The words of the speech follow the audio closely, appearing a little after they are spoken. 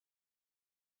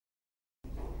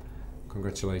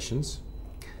Congratulations.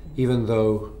 Even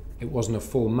though it wasn't a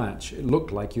full match, it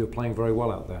looked like you were playing very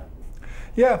well out there.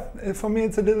 Yeah, for me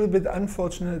it's a little bit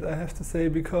unfortunate, I have to say,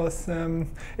 because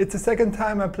it's the second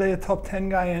time I play a top 10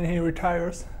 guy and he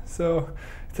retires. So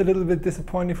it's a little bit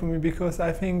disappointing for me, because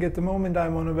I think at the moment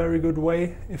I'm on a very good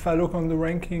way. If I look on the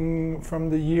ranking from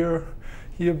the year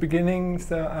beginning,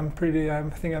 so I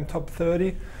think I'm top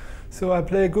 30. So I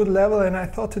play a good level, and I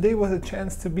thought today was a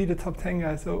chance to be the top 10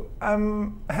 guy. So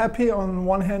I'm happy on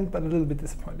one hand, but a little bit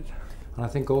disappointed. And I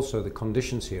think also the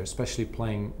conditions here, especially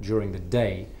playing during the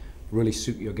day, really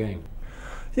suit your game.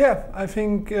 Yeah, I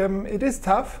think it is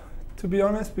tough, to be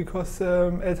honest, because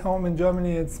at home in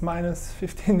Germany it's minus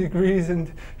 15 degrees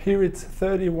and here it's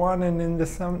 31, and in the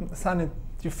sun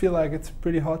you feel like it's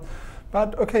pretty hot.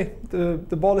 But okay,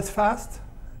 the ball is fast,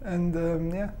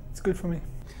 and yeah, it's good for me.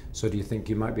 So do you think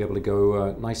you might be able to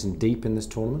go nice and deep in this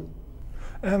tournament?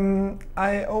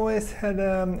 I always had,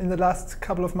 in the last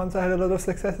couple of months I had a lot of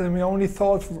success, and we only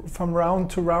thought from round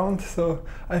to round, so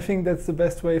I think that's the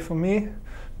best way for me,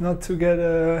 not to get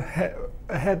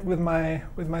ahead with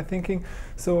my thinking.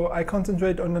 So I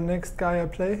concentrate on the next guy I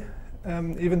play,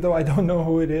 even though I don't know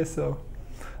who it is, so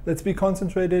let's be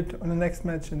concentrated on the next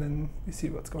match and then we see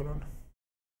what's going on.